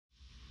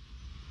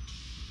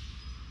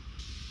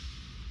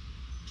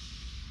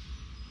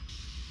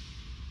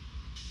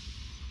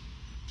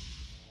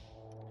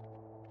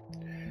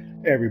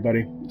Hey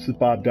everybody, this is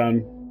Bob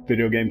Dunn,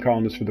 video game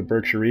columnist for the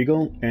Berkshire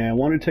Eagle, and I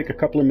want to take a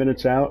couple of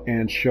minutes out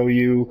and show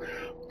you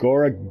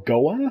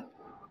Gorogoa,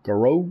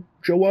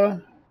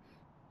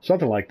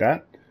 something like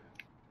that.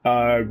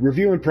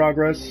 Review in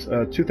progress,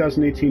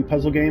 2018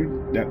 puzzle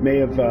game that may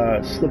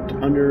have slipped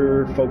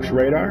under folks'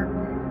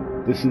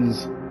 radar. This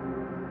is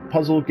a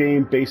puzzle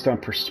game based on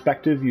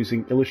perspective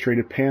using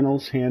illustrated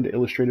panels, hand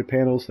illustrated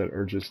panels that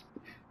are just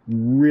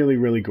really,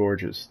 really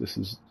gorgeous. This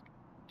is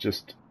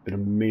just an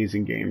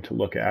amazing game to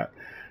look at,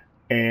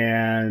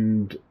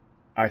 and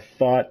I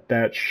thought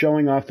that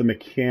showing off the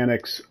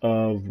mechanics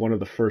of one of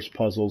the first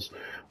puzzles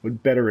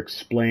would better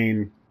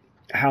explain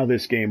how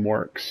this game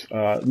works.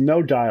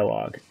 No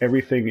dialogue.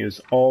 Everything is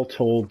all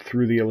told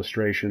through the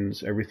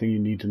illustrations, everything you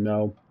need to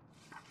know.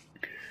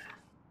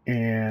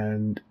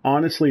 And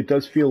honestly, it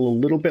does feel a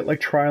little bit like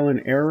trial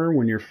and error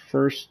when you're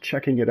first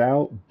checking it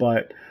out,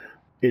 but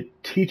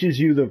it teaches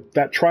you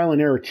that trial and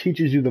error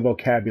teaches you the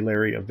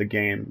vocabulary of the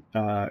game.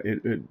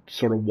 It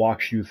sort of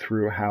walks you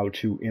through how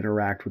to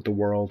interact with the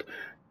world,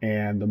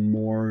 and the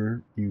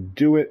more you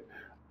do it,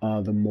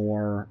 the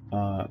more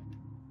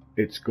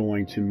it's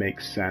going to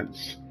make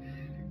sense.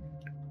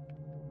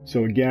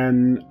 So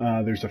again,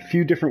 there's a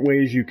few different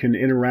ways you can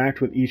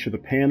interact with each of the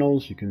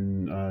panels. You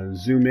can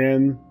zoom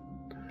in,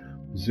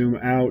 zoom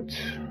out,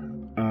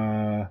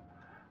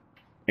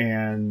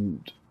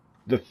 and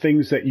the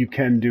things that you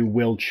can do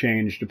will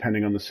change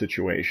depending on the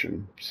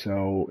situation.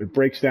 So it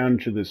breaks down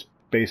to this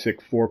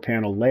basic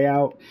 4-panel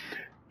layout,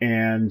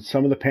 and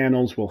some of the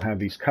panels will have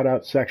these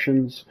cutout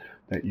sections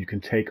that you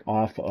can take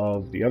off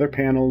of the other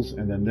panels,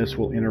 and then this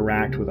will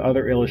interact with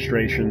other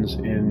illustrations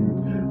in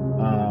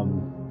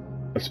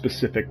a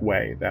specific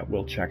way that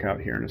we'll check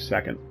out here in a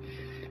second.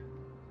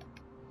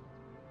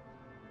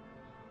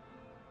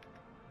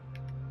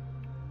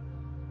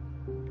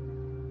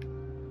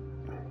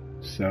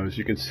 So as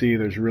you can see,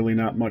 there's really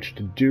not much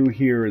to do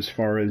here as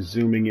far as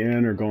zooming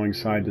in or going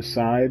side to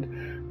side.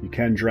 You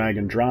can drag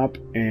and drop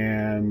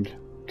and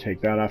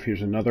take that off.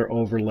 Here's another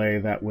overlay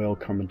that will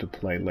come into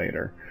play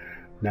later.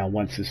 Now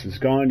once this is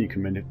gone, you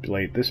can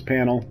manipulate this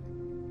panel.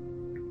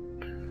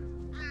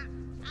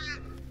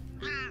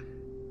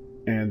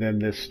 And then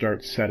this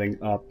starts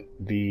setting up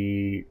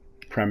the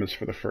premise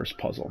for the first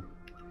puzzle.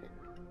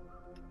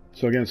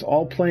 So again, it's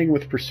all playing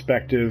with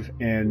perspective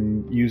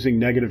and using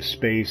negative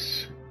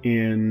space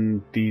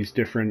in these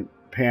different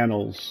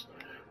panels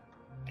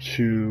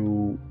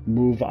to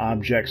move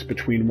objects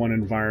between one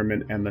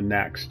environment and the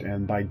next.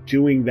 And by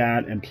doing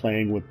that and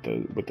playing with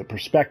the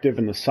perspective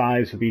and the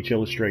size of each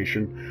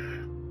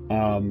illustration,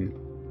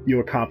 you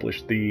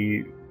accomplish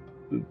the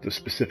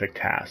specific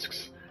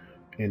tasks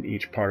in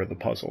each part of the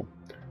puzzle.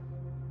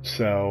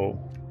 So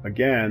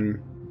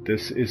again,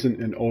 this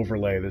isn't an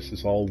overlay. This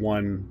is all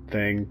one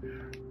thing.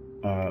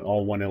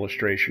 All one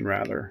illustration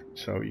rather,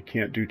 so you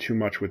can't do too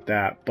much with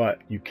that,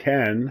 but you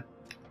can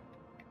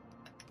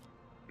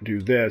do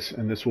this,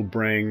 and this will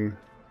bring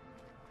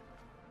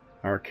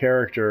our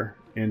character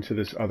into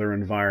this other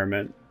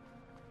environment,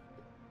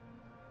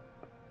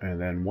 and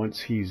then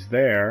once he's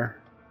there,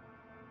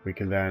 we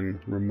can then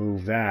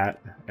remove that,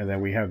 and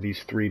then we have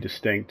these 3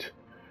 distinct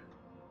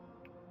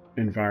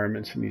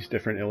environments in these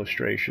different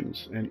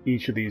illustrations, and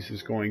each of these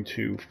is going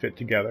to fit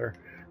together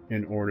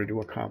in order to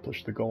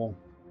accomplish the goal.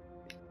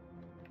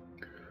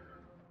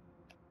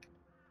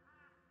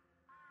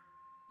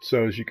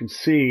 So as you can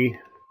see,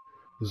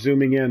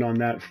 zooming in on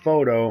that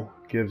photo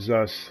gives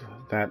us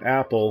that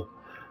apple,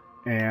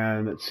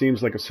 and it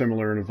seems like a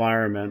similar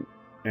environment.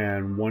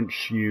 And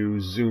once you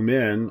zoom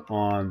in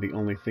on the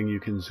only thing you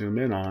can zoom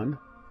in on,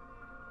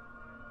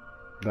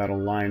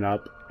 that'll line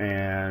up,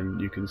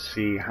 and you can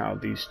see how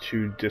these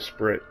 2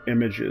 disparate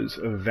images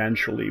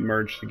eventually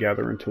merge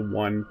together into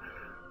one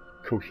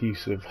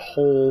cohesive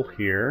whole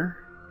here.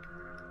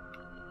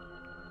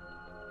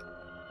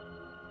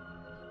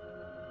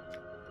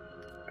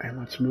 And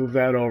let's move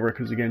that over,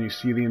 because again, you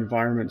see the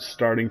environment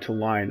starting to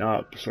line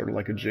up, sort of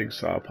like a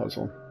jigsaw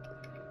puzzle.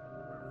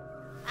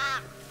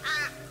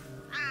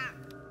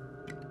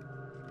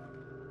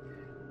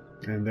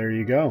 And there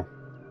you go.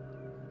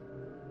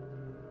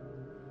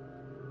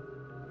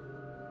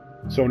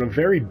 So in a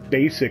very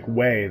basic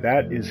way,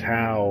 that is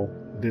how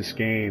this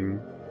game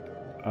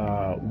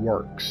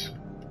works.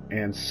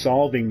 And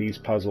solving these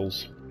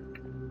puzzles,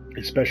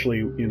 especially,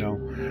 you know,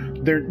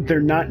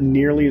 they're not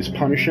nearly as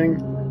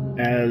punishing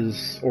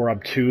as or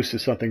obtuse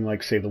as something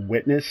like, say, The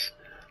Witness,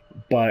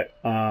 but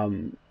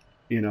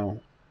you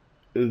know,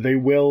 they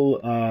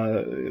will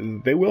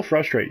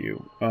frustrate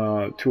you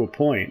to a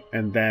point,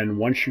 and then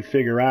once you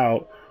figure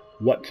out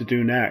what to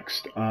do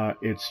next,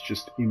 it's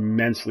just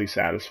immensely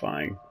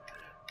satisfying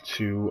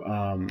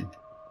to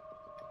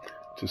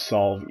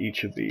solve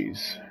each of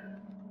these.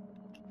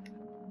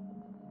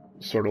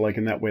 Sort of like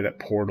in that way that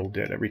Portal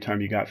did. Every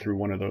time you got through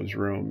one of those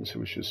rooms, it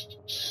was just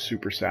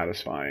super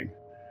satisfying.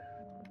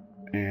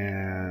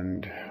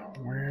 And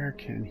where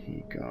can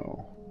he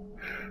go?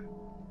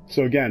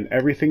 So again,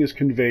 everything is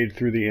conveyed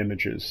through the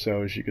images.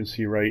 So as you can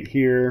see right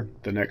here,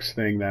 the next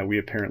thing that we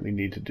apparently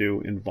need to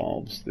do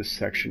involves this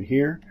section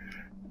here.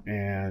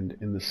 And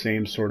in the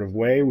same sort of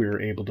way, we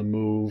were able to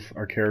move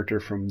our character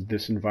from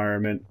this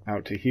environment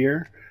out to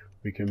here.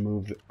 We can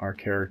move our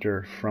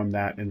character from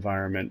that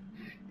environment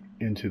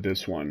into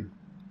this one,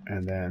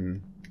 and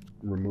then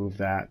remove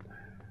that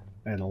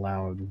and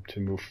allow him to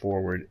move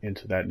forward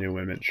into that new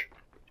image.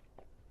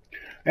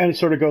 And it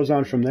sort of goes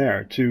on from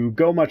there. To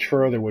go much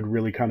further would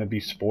really kind of be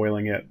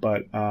spoiling it,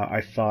 but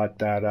I thought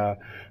that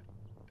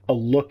a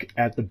look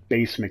at the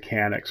base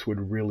mechanics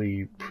would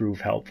really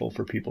prove helpful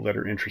for people that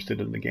are interested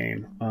in the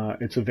game.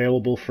 It's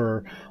available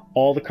for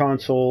all the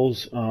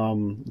consoles.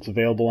 It's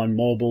available on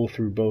mobile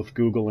through both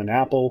Google and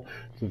Apple.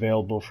 It's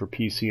available for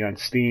PC on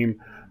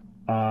Steam.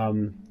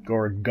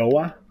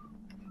 Gorogoa,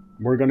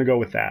 we're going to go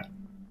with that.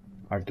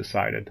 I've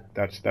decided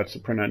that's the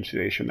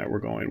pronunciation that we're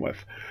going with.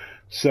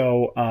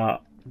 So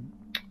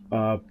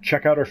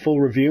check out our full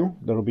review.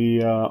 That'll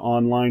be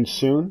online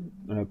soon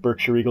at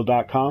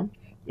BerkshireEagle.com.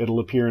 It'll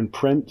appear in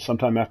print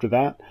sometime after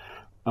that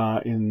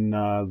in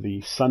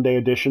the Sunday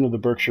edition of the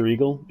Berkshire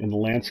Eagle in the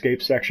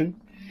landscape section.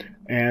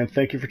 And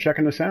thank you for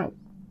checking us out.